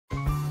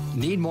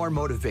Need more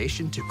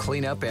motivation to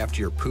clean up after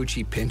your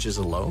poochie pinches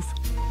a loaf?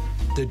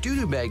 The Doo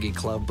Doo Baggie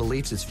Club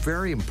believes it's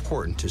very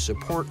important to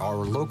support our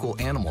local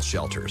animal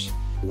shelters.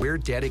 We're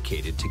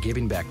dedicated to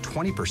giving back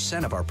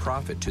 20% of our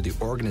profit to the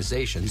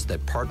organizations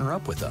that partner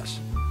up with us.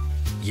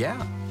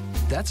 Yeah,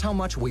 that's how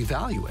much we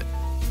value it.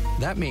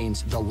 That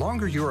means the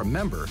longer you're a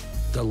member,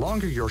 the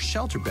longer your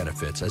shelter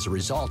benefits as a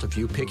result of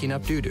you picking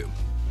up doo-doo.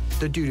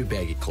 The Doo Doo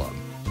Baggie Club.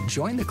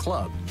 Join the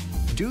club,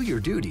 do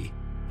your duty,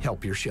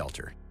 help your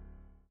shelter.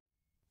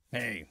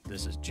 Hey,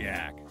 this is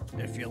Jack.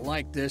 If you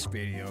like this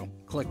video,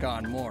 click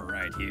on more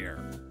right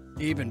here.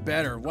 Even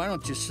better, why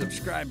don't you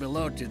subscribe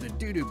below to the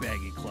Doo Doo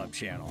Baggie Club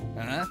channel,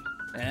 huh?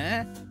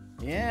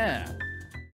 Yeah.